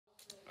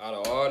Out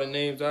of all the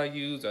names I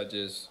used, I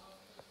just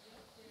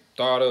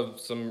thought of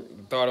some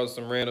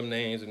random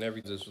names and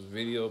everything. This was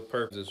video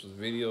purpose. This was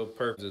video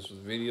purpose. This was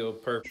video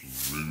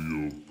purpose.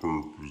 Video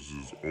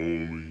purposes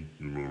only,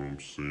 you know what I'm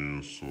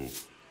saying? So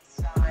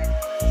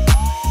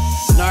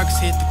Narcs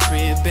hit the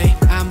crib, babe,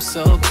 I'm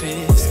so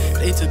pissed.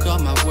 They took all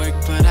my work,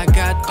 but I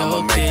got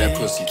dope. Make that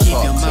pussy Keep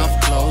talk your to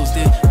mouth closed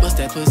and bust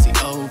that pussy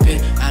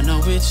open. I know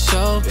it's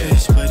so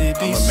bitch, but it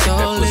be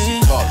so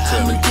lit.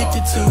 I'm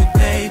addicted to it,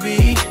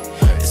 baby.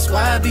 That's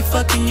why I be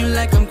fucking you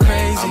like I'm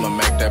crazy. I'ma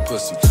make that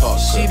pussy talk.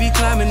 She be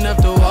climbing up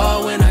the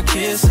wall when I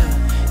kiss her.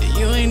 And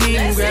you ain't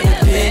even grab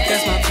the dick,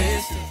 that's my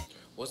pistol.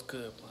 What's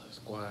good, Blood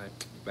Squad?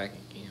 Back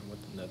again with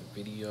another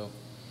video.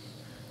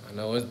 I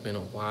know it's been a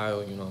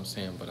while, you know what I'm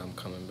saying, but I'm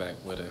coming back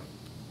with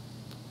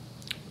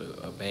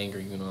a banger,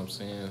 you know what I'm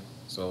saying?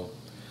 So,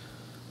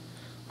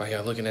 while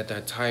y'all looking at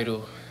that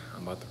title,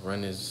 I'm about to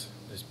run this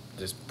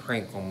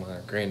prank on my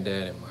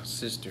granddad and my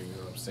sister, you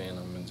know what I'm saying?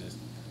 I'm gonna just,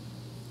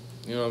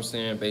 you know what I'm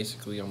saying?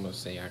 Basically, I'm gonna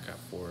say I got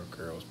 4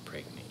 girls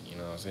pregnant, you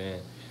know what I'm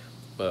saying?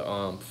 But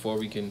before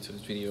we get into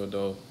this video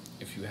though,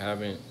 if you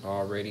haven't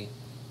already,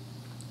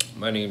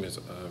 my name is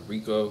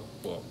Rico.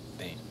 Well,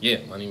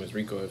 my name is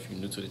Rico. If you're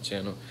new to the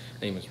channel,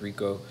 name is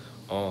Rico.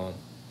 My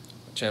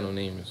channel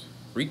name is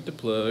Reek the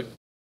Plug.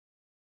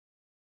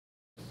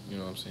 You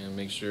know what I'm saying?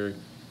 Make sure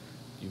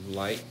you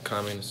like,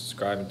 comment, and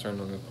subscribe, and turn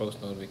on the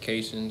post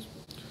notifications.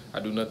 I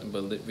do nothing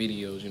but lit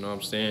videos. You know what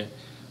I'm saying?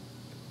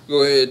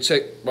 Go ahead and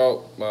check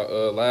out my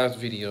last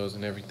videos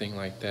and everything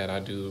like that. I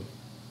do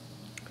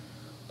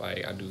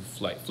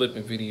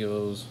flipping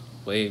videos,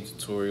 wave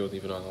tutorials,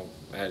 even though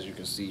as you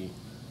can see,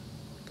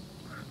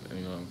 you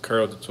know,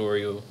 curl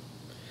tutorial.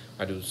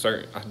 I do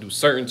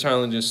certain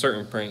challenges,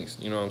 certain pranks,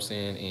 you know what I'm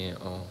saying, and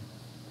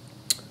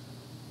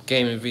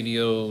gaming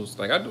videos.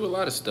 Like, I do a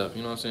lot of stuff,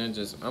 you know what I'm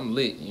saying? I'm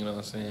lit, you know what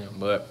I'm saying?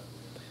 But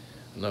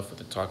enough with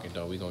the talking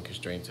though. We gonna get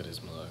straight into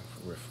this mug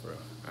for real.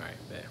 Alright,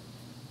 bet.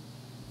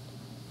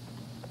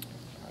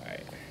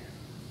 Alright.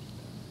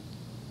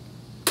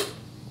 Go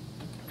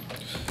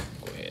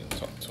ahead and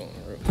talk to him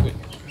real quick.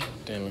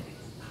 Damn it.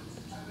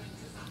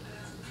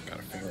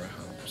 Gotta figure out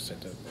how to set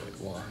that boy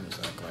wall. He's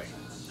like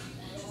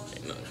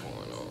ain't nothing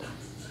going on.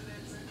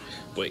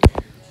 Wait,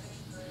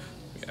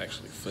 we can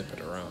actually flip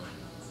it around.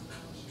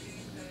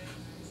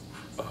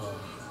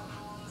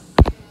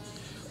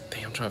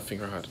 Damn, I'm trying to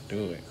figure out how to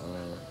do it.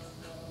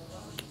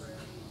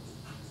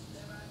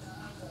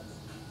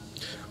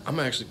 I'm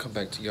gonna actually come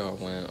back to y'all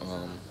when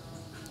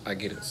I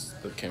get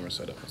the camera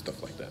set up and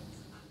stuff like that.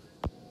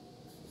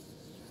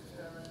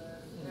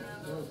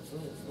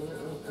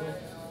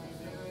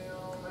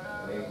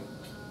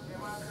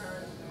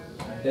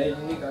 Hey,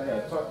 Nick, I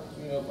gotta talk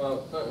to you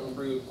about something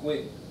real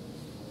quick.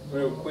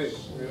 Real quick.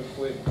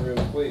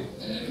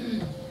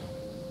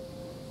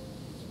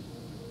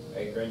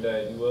 Hey,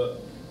 Grandad, you up?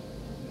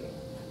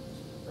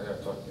 I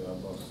gotta talk to you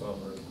about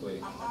something real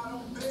quick.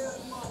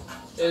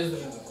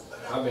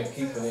 I've been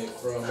keeping it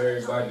from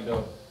everybody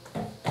though.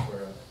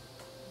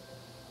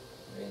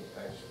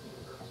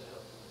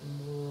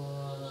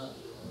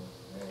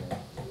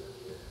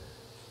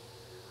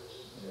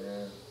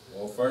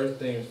 Well, first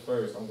things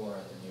first, I'm gonna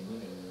have to give me a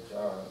new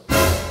job.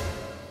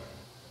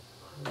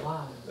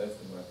 Why?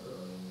 Definitely gonna have to give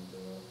me a new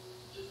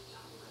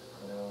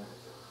job.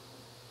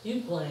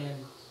 You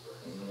playing?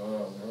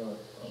 No.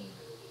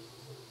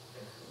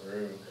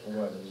 I'm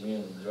about to get a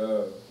new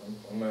job.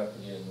 I'm gonna have to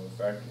get a new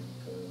factory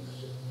because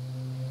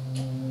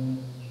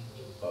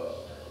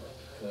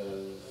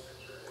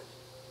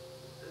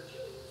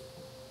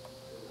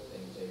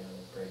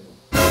pregnant.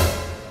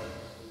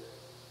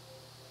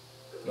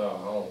 No, I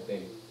don't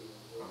think.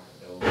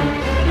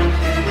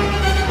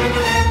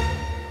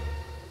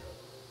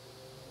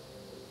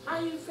 How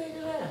you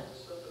figure that?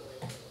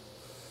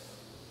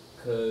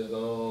 Cause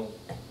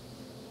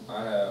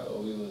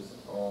we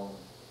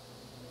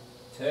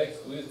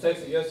was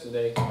texting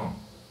yesterday,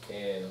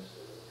 and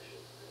she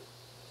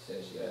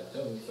said she had to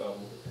tell me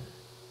something,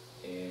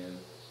 and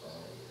I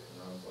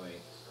was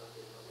like,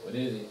 what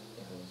is it? And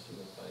she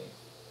was like,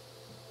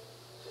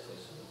 she said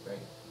she was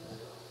pregnant.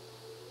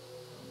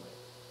 I'm like,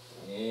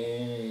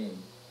 dang,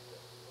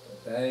 but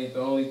that ain't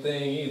the only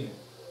thing either.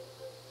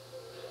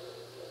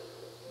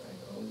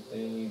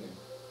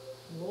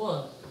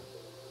 What?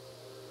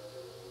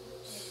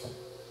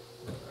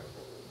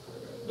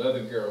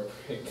 Another girl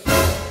pregnant.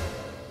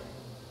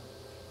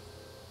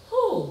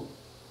 Who?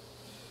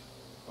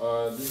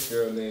 This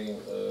girl named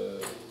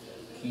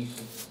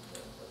Keisha.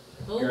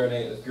 Who?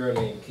 This girl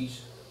named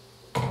Keisha.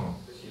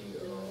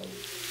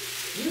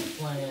 You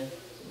playing?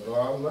 No,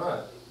 I'm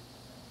not.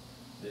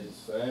 Did the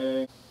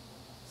same.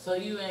 So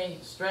you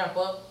ain't strap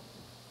up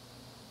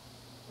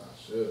I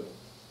should.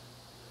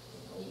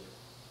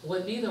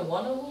 with neither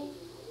one of them?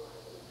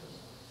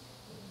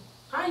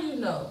 How you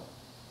know?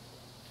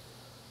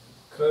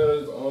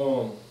 Cause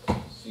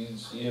she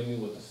hit me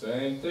with the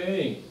same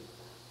thing.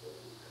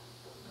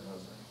 And I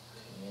was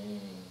like, dang.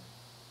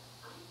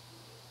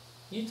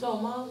 You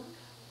told mom?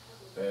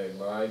 Dang,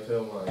 but I ain't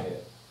tell mom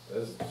yet.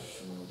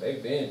 They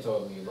been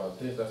told me about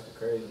this. That's the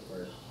crazy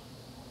part.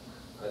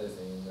 I just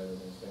ain't never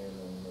been saying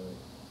nothing, but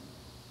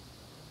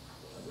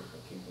I just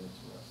been keeping it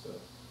to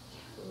myself.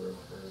 For real,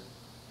 for real.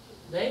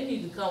 They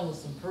need to come with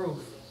some proof.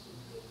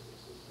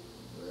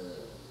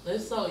 Man.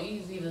 It's so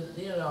easy to,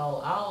 you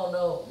know, I don't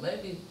know,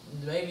 maybe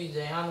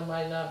Jayana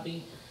might not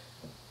be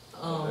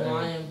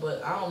lying,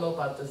 but I don't know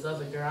about this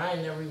other girl. I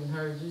ain't never even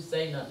heard you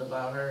say nothing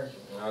about her.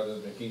 I've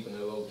just been keeping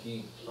it low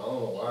key. I don't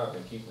know why I've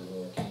been keeping it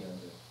low key. I just,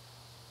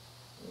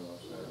 you know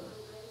what I'm saying?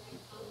 Keep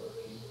it low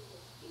key.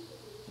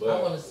 But I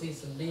want to see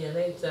some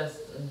DNA tests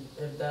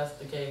if that's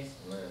the case.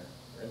 man,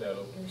 Grandad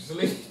don't give me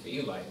sleep.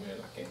 He like, man,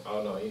 I can't.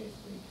 Oh no, he ain't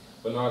sleep.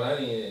 But no, that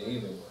ain't it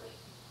either.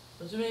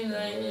 What you mean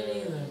that ain't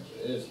it either?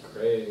 It's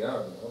crazy.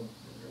 I'm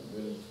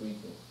really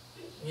tweaking.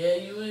 Yeah,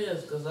 you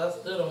is, because I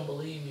still don't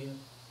believe you.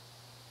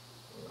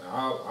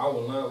 I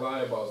will not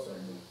lie about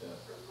something like that.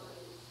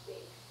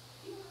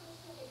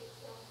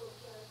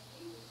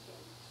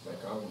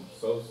 Like I'm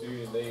so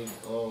serious. They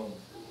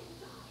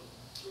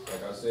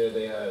like I said,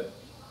 they had.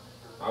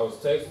 I was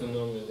texting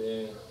them and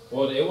then,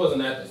 well, it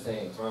wasn't at the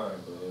same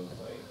time, but it was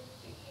like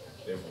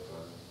different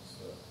times and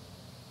stuff.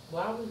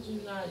 Why would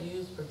you not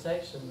use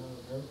protection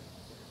though?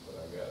 But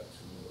I got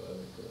 2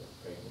 other girls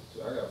pregnant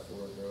too. I got 4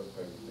 girls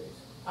pregnant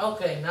basically.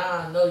 Okay, now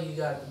I know you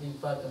got to be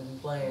fucking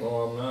playing. No,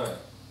 I'm not.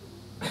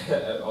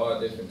 At all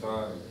different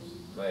times.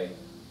 Like,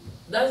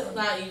 That's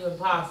not even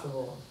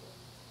possible.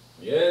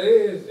 yeah, it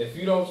is. If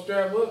you don't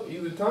strap up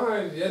either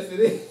time, yes, it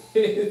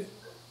is.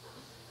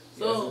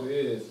 So, yes, it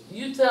is.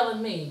 you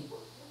telling me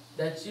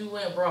that you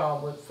went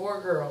broad with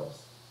 4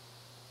 girls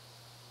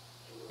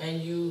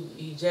and you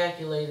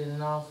ejaculated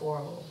in all 4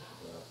 of them?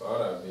 I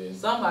thought I did.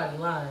 Somebody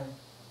lying.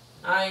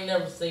 I ain't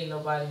never seen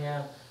nobody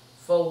have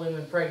 4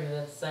 women pregnant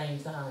at the same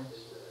time.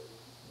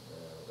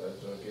 Yeah,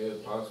 that junk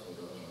is possible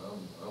though.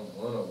 I'm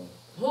one of them.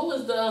 Who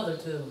was the other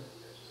 2?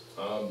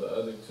 The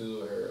other 2,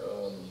 her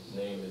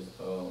name is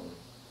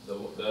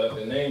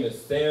the name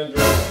is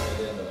Sandra, and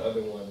then the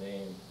other one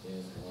name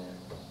is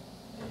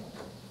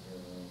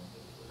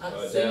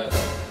Jasmine.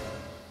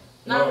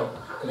 No,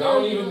 cause I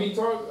don't even be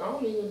talking. I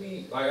don't even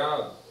be like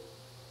I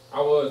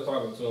was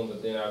talking to him,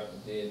 but then after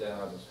I did that,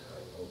 I was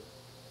like, oh,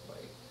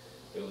 like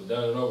it was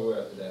done and over with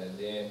after that. And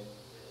then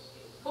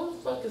Who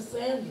the fuck is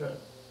Sandra?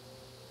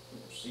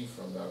 she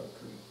from Battle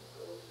Creek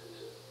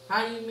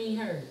How you meet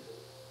her?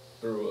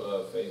 through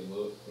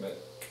Facebook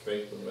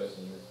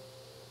Messenger.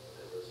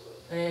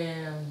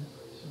 And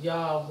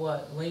y'all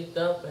what, linked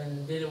up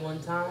and did it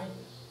one time?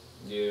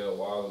 Yeah, a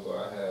while ago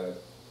I had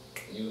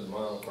used my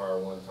own car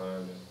one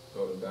time to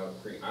go to Battle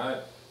Creek.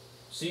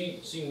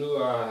 She knew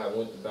I had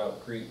went to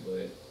Battle Creek,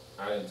 but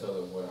I didn't tell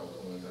her what I was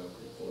going to Battle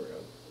Creek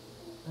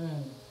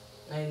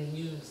for. And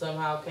you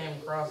somehow came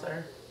across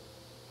her?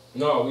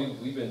 No,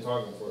 we've been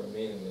talking for a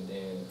minute, and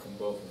then we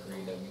both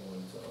agreed that we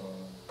wanted to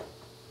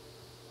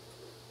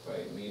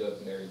like meet up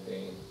and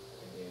everything.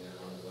 And then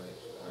I was like,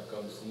 should I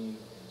come see you?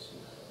 And she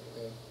was like,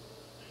 okay.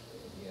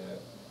 And yeah,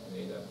 I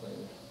made that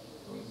plan.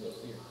 We go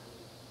see her.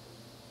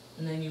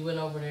 And then you went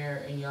over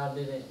there and y'all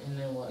did it, and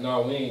then what?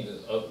 No, we ain't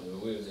just up there.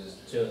 We was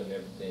just chilling and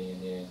everything,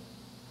 and then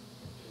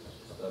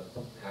stuff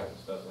happened,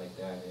 stuff like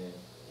that, and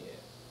yeah.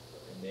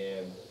 And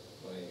then,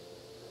 like,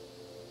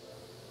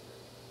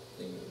 I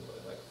think it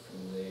was like a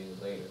few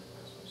days later,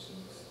 that's when she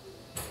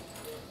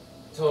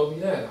told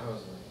me that. I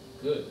was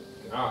like, good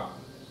God.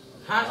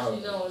 How she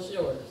know it's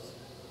yours?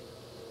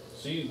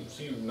 She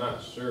was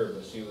not sure,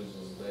 but she was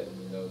just letting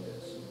me know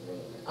that she was.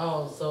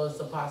 Oh, so it's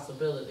a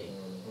possibility.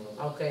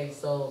 Mm-hmm. Okay,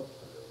 so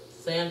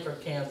Sandra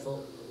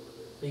canceled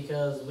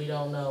because we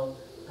don't know.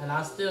 And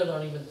I still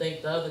don't even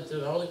think the other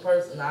 2. The only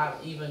person I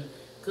even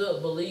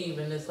could believe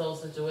in this whole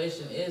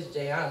situation is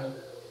Jayana.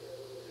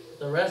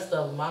 The rest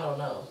of them, I don't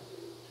know.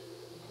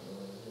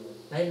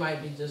 Mm-hmm. They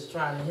might be just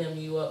trying to hem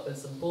you up in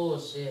some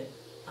bullshit.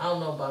 I don't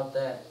know about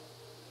that.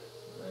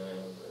 Man,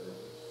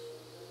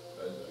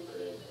 that's just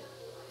crazy.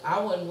 I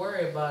wouldn't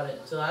worry about it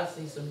until I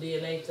see some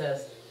DNA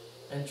tests.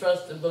 And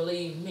trust and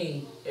believe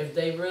me, if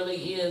they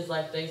really is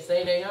like they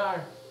say they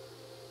are,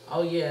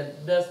 oh yeah,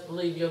 best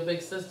believe your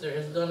big sister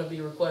is gonna be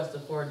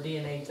requested for a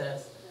DNA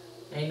test.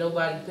 Ain't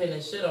nobody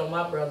pinning shit on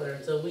my brother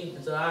until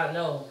I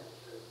know.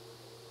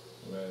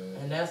 Man.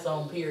 And that's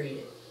on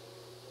period.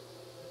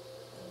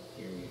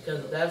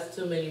 Because that's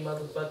too many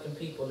motherfucking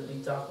people to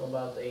be talking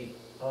about they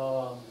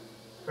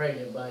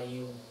pregnant by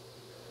you.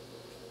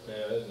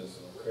 Man, that's just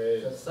so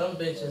crazy. Because some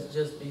bitches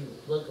just be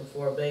looking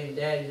for a baby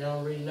daddy. They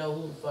don't really know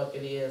who the fuck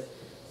it is.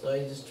 So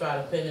they just try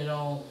to pin it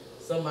on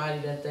somebody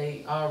that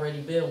they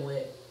already been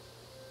with.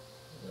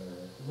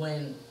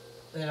 When,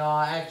 in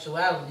all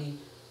actuality,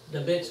 the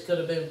bitch could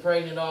have been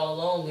pregnant all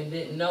along and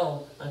didn't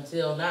know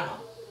until now.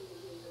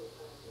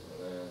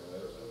 Man,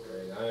 that's so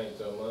crazy. I ain't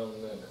tell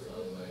mom nothing because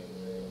I'm like,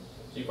 man.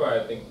 She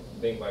probably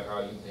think like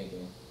how you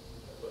thinking.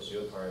 But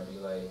she'll probably be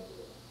like,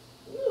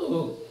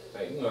 ooh.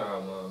 Like, you know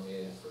how mom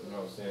is. You know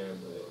what I'm saying?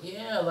 But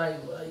Yeah, like,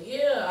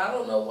 yeah, I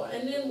don't know why.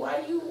 And then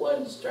why you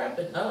wasn't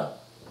strapping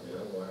up? yeah,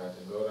 I'm going to have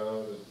to go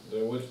down to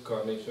the what you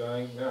call, make sure I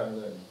ain't got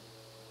nothing.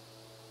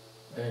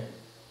 Man.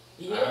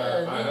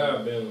 Yeah. I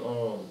have been,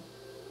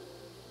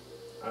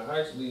 I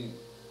actually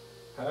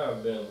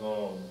have been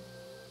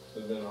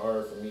it's been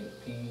hard for me to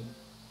pee.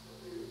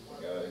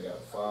 It got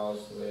foul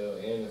smell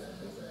and it's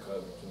a different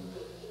color too.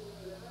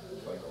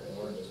 It's like an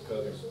orangish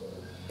color, so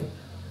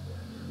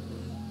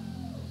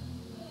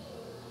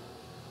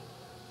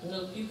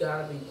Look, you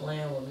gotta be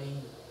playing with me.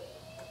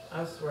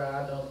 I swear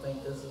I don't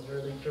think this is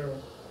really true.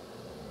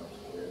 I'm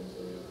scared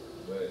to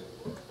it.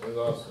 But there's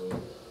also, man,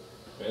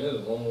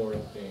 there's one more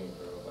thing,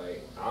 bro.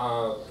 Like,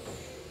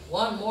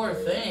 One more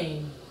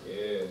thing.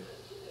 yeah.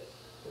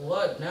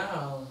 What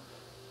now?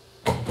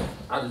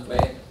 I just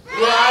playing.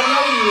 Yeah, I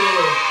know you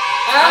is.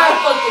 I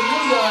fucking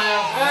knew your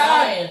ass was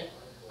lying.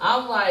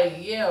 I'm like,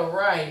 yeah,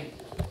 right.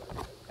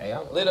 Hey,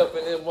 I'm lit up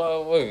in this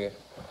motherfucker.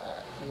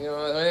 You know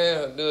what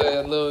I mean? Do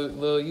a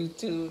little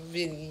YouTube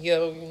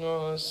video, you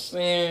know what I'm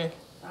saying?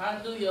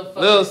 I knew your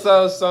fucking.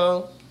 Little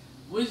song.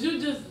 Was you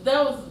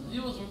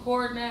was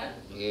recording that?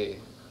 Yeah.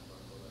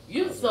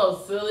 You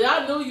so silly.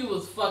 I knew you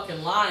was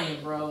fucking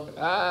lying, bro.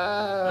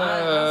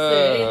 I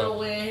said, ain't no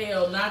way in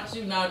hell, not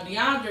you. Now,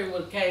 DeAndre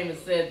would have came and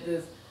said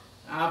this.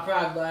 I'll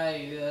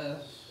probably like,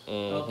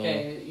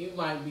 okay, you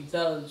might be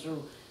telling the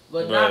truth.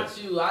 But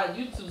not you.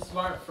 You too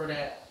smart for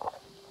that.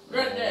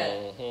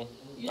 Granddad.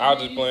 I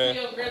was just playing.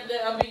 Your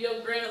granddad,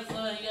 your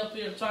grandson, he up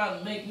here trying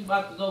to make you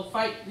about to go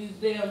fight these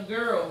damn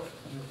girls.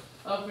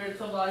 Up here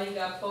talking about he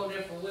got 4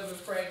 different women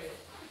pregnant.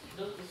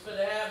 Duke was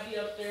finna have me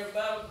up there in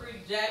Battle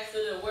Creek,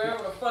 Jackson, and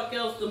wherever the fuck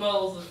else the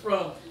moles is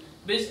from.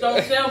 Bitch,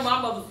 don't tell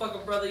my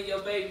motherfucking brother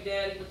your baby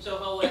daddy with your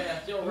whole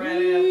ass. Your rat ass.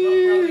 My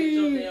brother ain't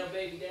your damn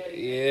baby daddy.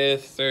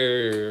 Yes,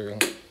 sir.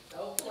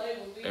 Don't play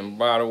with me. And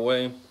by the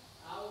way,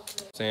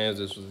 saying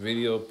this was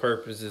video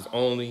purposes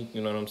only,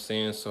 you know what I'm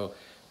saying? So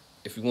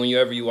if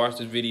whenever you watch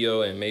this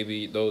video and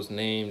maybe those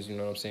names, you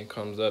know what I'm saying,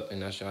 comes up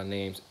and that's your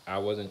names, I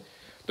wasn't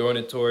throwing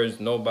it towards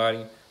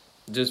nobody,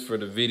 just for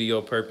the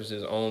video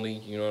purposes only,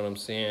 you know what I'm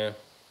saying?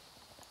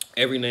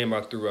 Every name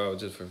I threw out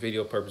just for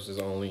video purposes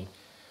only,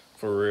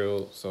 for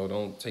real. So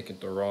don't take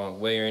it the wrong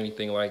way or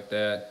anything like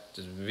that.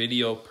 Just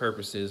video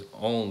purposes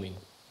only,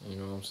 you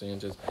know what I'm saying?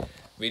 Just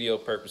video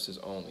purposes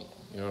only,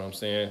 you know what I'm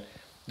saying?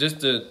 Just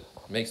to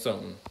make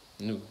something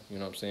new, you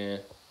know what I'm saying?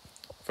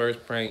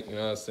 First prank, you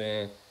know what I'm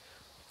saying?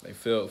 They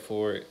fell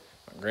for it.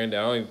 My granddad,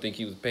 I don't even think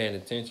he was paying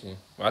attention.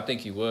 Well, I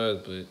think he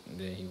was, but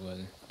then he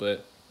wasn't.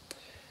 But,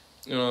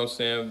 you know what I'm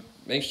saying?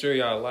 Make sure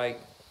y'all like,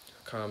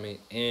 comment,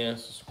 and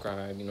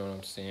subscribe, you know what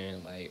I'm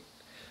saying? Like,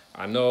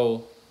 I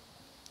know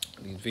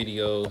these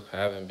videos I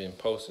haven't been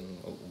posting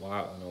in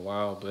a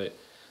while, but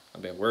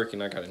I've been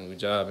working. I got a new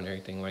job and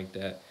everything like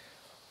that.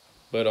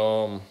 But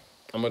I'm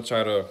gonna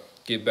try to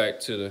get back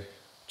to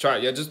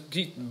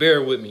just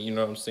bear with me, you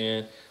know what I'm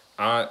saying?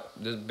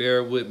 Just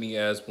bear with me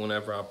as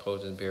whenever I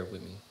post, just bear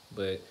with me.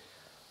 But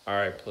all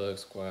right, Plug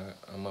Squad,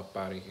 I'm up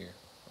out of here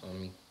on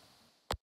me.